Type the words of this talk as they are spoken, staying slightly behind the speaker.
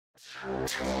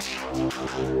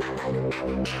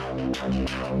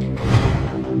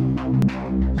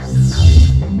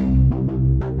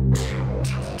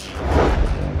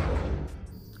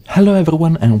Hello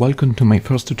everyone and welcome to my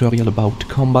first tutorial about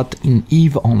combat in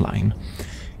EVE Online.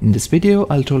 In this video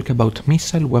I'll talk about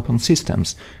missile weapon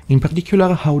systems, in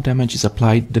particular how damage is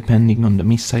applied depending on the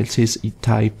missile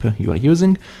type you are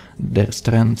using, their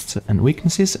strengths and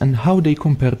weaknesses, and how they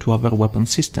compare to other weapon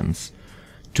systems.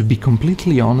 To be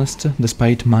completely honest,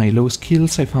 despite my low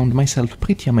skills, I found myself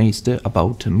pretty amazed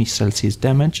about missiles'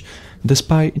 damage,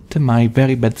 despite my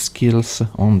very bad skills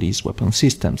on these weapon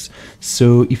systems.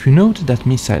 So if you note that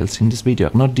missiles in this video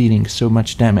are not dealing so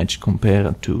much damage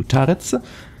compared to turrets,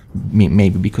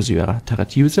 maybe because you are a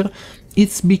turret user,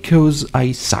 it's because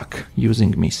I suck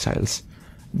using missiles.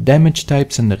 Damage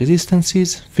types and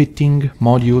resistances, fitting,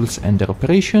 modules and their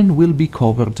operation will be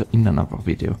covered in another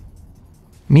video.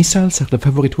 Missiles are the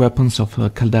favorite weapons of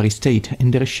Caldari State,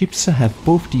 and their ships have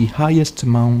both the highest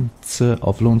amounts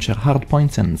of launcher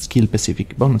hardpoints and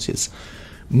skill-specific bonuses.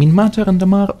 Minmatar and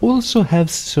Dammar also have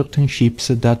certain ships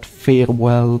that fare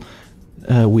well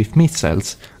with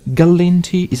missiles.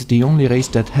 Gallenti is the only race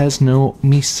that has no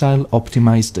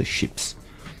missile-optimized ships.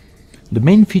 The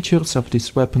main features of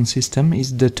this weapon system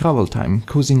is the travel time,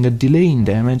 causing a delay in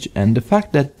damage, and the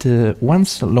fact that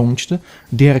once launched,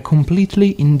 they are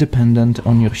completely independent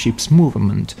on your ship's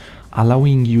movement,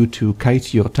 allowing you to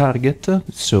kite your target,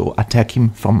 so attack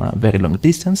him from a very long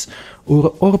distance,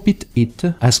 or orbit it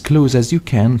as close as you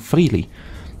can freely.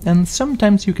 And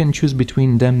sometimes you can choose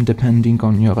between them depending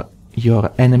on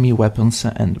your enemy weapons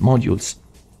and modules.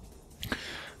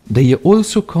 They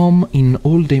also come in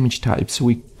all damage types,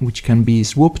 which can be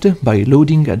swooped by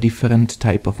loading a different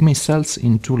type of missiles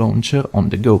into launcher on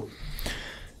the go.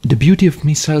 The beauty of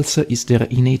missiles is their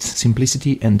innate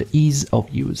simplicity and ease of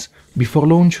use. Before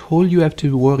launch, all you have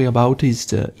to worry about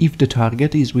is if the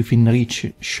target is within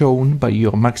reach shown by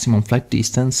your maximum flight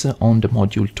distance on the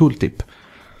module tooltip.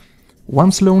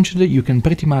 Once launched, you can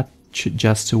pretty much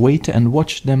just wait and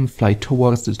watch them fly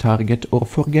towards the target or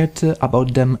forget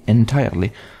about them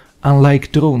entirely,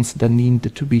 unlike drones that need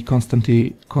to be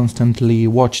constantly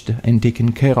watched and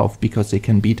taken care of because they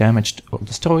can be damaged or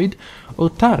destroyed, or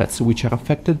turrets which are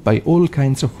affected by all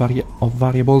kinds of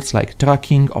variables like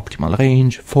tracking, optimal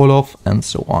range, fall-off and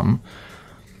so on.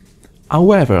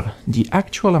 However, the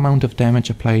actual amount of damage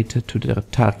applied to the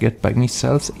target by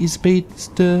missiles is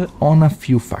based on a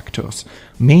few factors,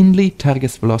 mainly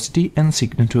target's velocity and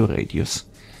signature radius.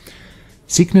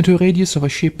 Signature radius of a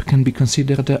ship can be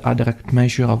considered a direct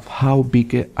measure of how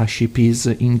big a ship is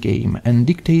in-game and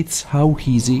dictates how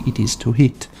easy it is to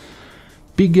hit.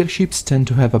 Bigger ships tend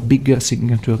to have a bigger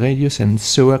signature radius and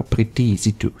so are pretty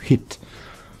easy to hit.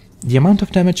 The amount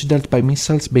of damage dealt by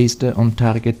missiles based on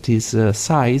target's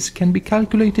size can be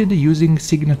calculated using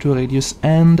signature radius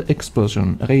and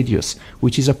explosion radius,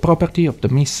 which is a property of the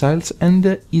missiles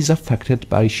and is affected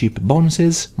by ship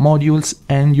bonuses, modules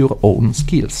and your own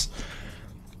skills.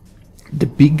 The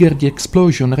bigger the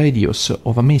explosion radius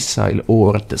of a missile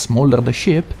or the smaller the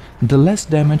ship, the less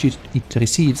damage it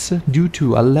receives due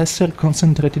to a lesser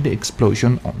concentrated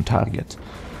explosion on target.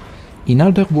 In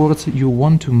other words, you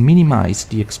want to minimize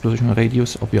the explosion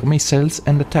radius of your missiles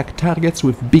and attack targets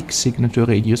with big signature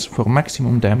radius for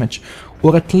maximum damage,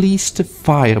 or at least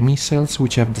fire missiles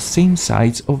which have the same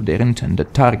size of their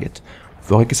intended target.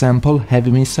 For example,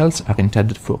 heavy missiles are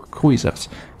intended for cruisers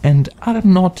and are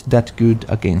not that good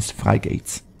against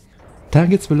frigates.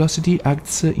 Target's velocity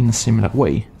acts in a similar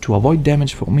way. To avoid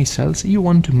damage for missiles, you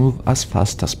want to move as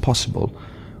fast as possible.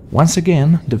 Once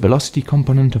again, the velocity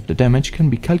component of the damage can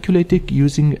be calculated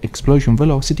using explosion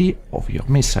velocity of your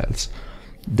missiles.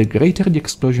 The greater the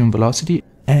explosion velocity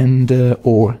and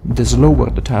or the slower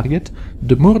the target,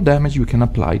 the more damage you can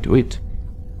apply to it.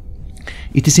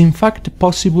 It is in fact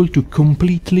possible to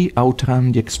completely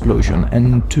outrun the explosion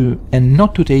and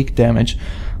not to take damage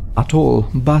at all,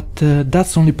 but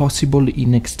that's only possible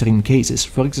in extreme cases,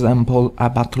 for example a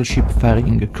battleship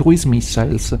firing cruise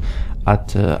missiles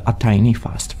at a tiny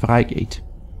fast frigate.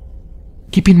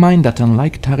 Keep in mind that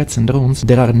unlike turrets and drones,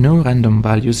 there are no random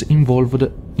values involved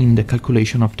in the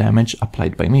calculation of damage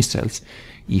applied by missiles.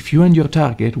 If you and your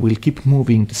target will keep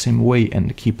moving the same way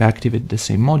and keep activating the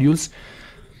same modules,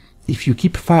 if you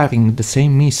keep firing the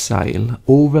same missile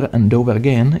over and over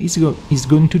again, it's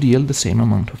going to deal the same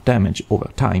amount of damage over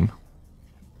time.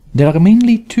 There are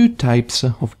mainly two types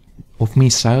of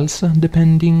missiles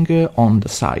depending on the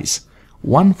size.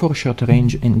 One for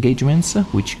short-range engagements,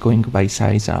 which going by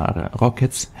size are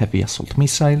rockets, heavy assault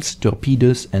missiles,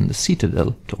 torpedoes and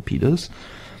citadel torpedoes,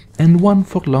 and one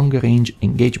for longer-range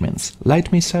engagements,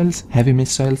 light missiles, heavy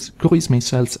missiles, cruise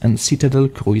missiles, and Citadel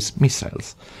cruise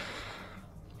missiles.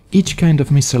 Each kind of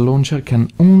missile launcher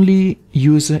can only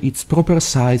use its proper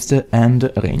sized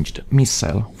and ranged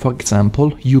missile. For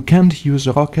example, you can't use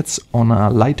rockets on a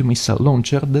light missile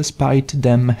launcher despite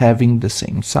them having the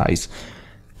same size.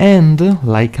 And,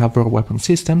 like other weapon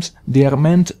systems, they are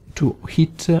meant to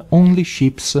hit only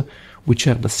ships which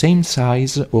are the same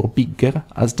size or bigger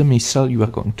as the missile you are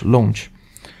going to launch.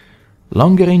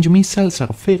 Longer-range missiles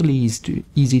are fairly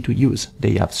easy to use.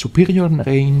 They have superior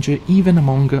range even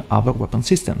among other weapon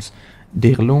systems.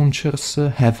 Their launchers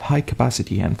have high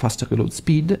capacity and faster reload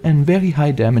speed and very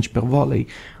high damage per volley,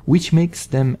 which makes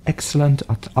them excellent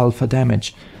at alpha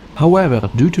damage. However,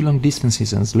 due to long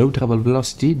distances and slow travel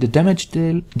velocity, the damage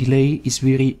delay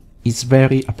is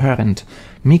very apparent,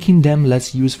 making them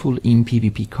less useful in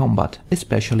PvP combat,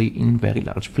 especially in very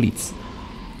large fleets.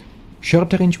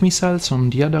 Shorter-range missiles, on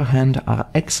the other hand, are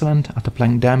excellent at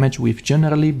applying damage with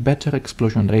generally better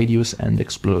explosion radius and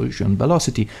explosion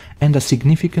velocity, and a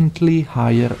significantly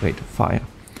higher rate of fire.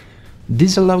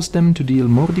 This allows them to deal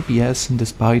more DPS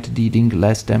despite dealing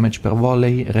less damage per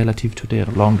volley relative to their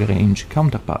longer-range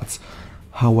counterparts.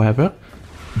 However,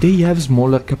 they have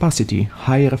smaller capacity,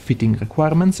 higher fitting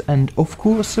requirements, and of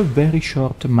course a very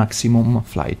short maximum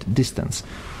flight distance,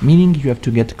 meaning you have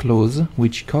to get close,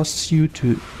 which costs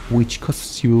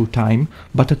you time,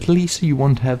 but at least you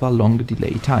won't have a long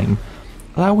delay time,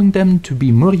 allowing them to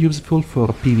be more useful for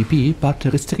PvP, but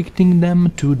restricting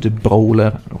them to the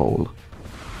brawler role.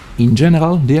 In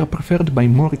general, they are preferred by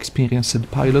more experienced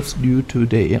pilots due to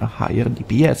their higher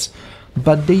DPS,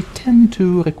 but they tend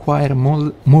to require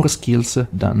more skills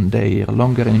than their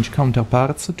longer-range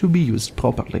counterparts to be used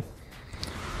properly.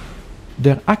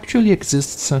 There actually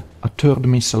exists a third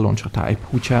missile launcher type,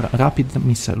 which are rapid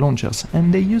missile launchers,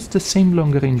 and they use the same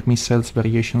longer-range missiles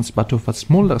variations but of a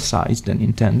smaller size than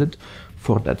intended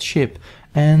for that ship,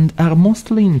 and are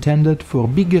mostly intended for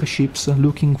bigger ships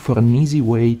looking for an easy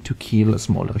way to kill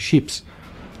smaller ships.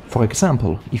 For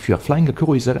example, if you are flying a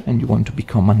cruiser and you want to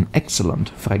become an excellent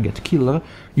frigate killer,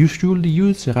 you should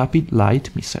use rapid light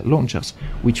missile launchers,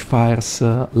 which fires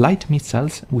light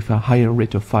missiles with a higher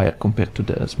rate of fire compared to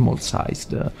the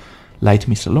small-sized light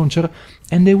missile launcher,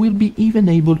 and they will be even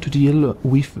able to deal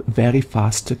with very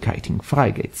fast kiting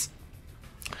frigates.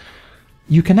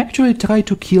 You can actually try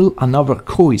to kill another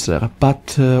cruiser,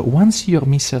 but once your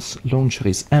missile launcher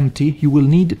is empty, you will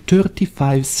need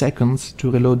 35 seconds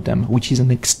to reload them, which is an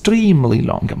extremely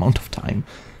long amount of time.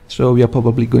 So you're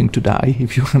probably going to die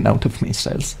if you run out of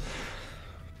missiles.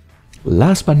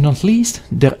 Last but not least,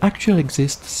 there actually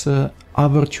exists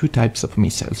other two types of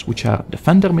missiles, which are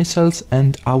defender missiles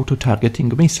and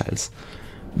auto-targeting missiles.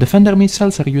 Defender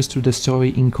missiles are used to destroy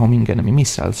incoming enemy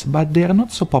missiles, but they are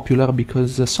not so popular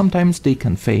because sometimes they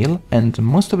can fail, and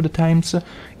most of the times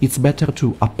it's better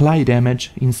to apply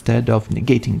damage instead of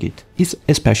negating it,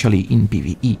 especially in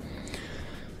PvE.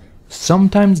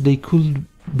 Sometimes they could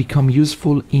become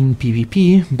useful in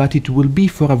PvP, but it will be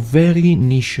for a very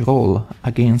niche role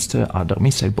against other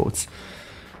missile boats.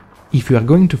 If you are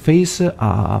going to face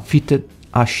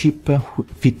a ship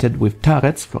fitted with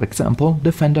turrets, for example,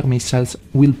 defender missiles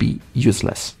will be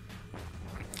useless.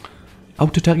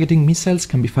 Auto-targeting missiles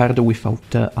can be fired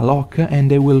without a lock,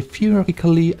 and they will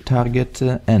theoretically target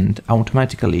and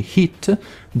automatically hit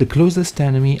the closest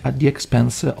enemy at the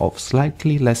expense of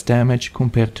slightly less damage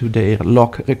compared to their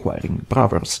lock-requiring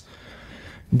brothers.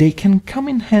 They can come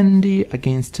in handy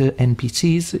against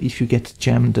NPCs if you get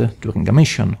jammed during a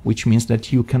mission, which means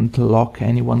that you can't lock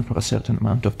anyone for a certain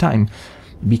amount of time,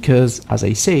 because, as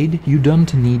I said, you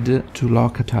don't need to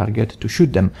lock a target to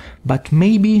shoot them, but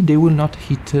maybe they will not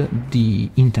hit the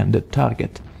intended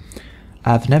target.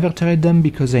 I've never tried them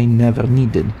because I never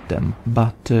needed them,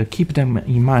 but keep them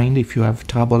in mind if you have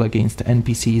trouble against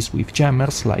NPCs with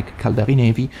jammers like Caldari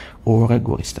Navy or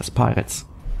Goristas Pirates.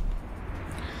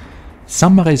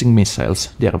 Summarizing missiles,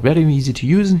 they are very easy to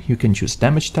use. You can choose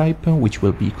damage type, which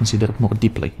will be considered more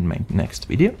deeply in my next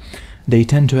video. They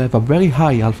tend to have a very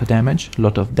high alpha damage, a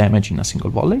lot of damage in a single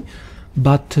volley,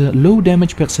 but low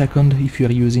damage per second if you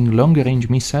are using longer range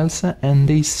missiles, and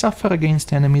they suffer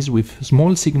against enemies with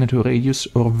small signature radius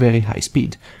or very high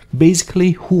speed,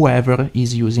 basically whoever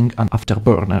is using an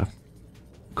afterburner.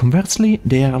 Conversely,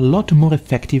 they are a lot more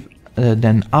effective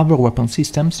than other weapon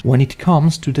systems when it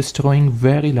comes to destroying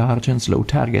very large and slow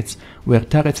targets, where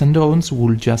turrets and drones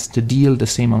will just deal the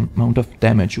same amount of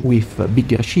damage with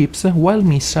bigger ships, while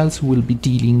missiles will be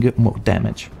dealing more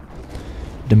damage.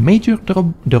 The major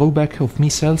drawback of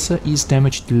missiles is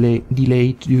damage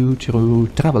delay due to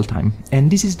travel time, and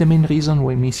this is the main reason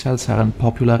why missiles are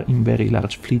unpopular in very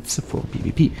large fleets for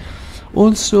PvP.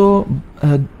 Also,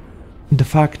 the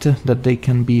fact that they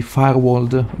can be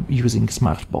firewalled using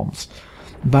smart bombs.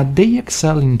 But they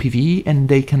excel in PvE and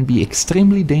they can be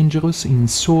extremely dangerous in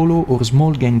solo or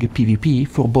small gang PvP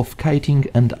for both kiting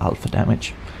and alpha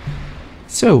damage.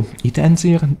 So, it ends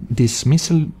here this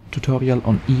missile tutorial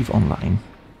on EVE Online.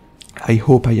 I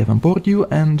hope I haven't bored you,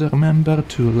 and remember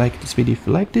to like this video if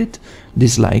you liked it,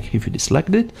 dislike if you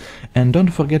disliked it, and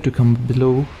don't forget to comment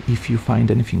below if you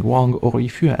find anything wrong or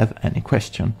if you have any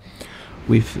question.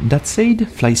 With that said,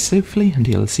 fly safely and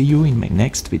I'll see you in my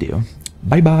next video.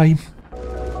 Bye bye!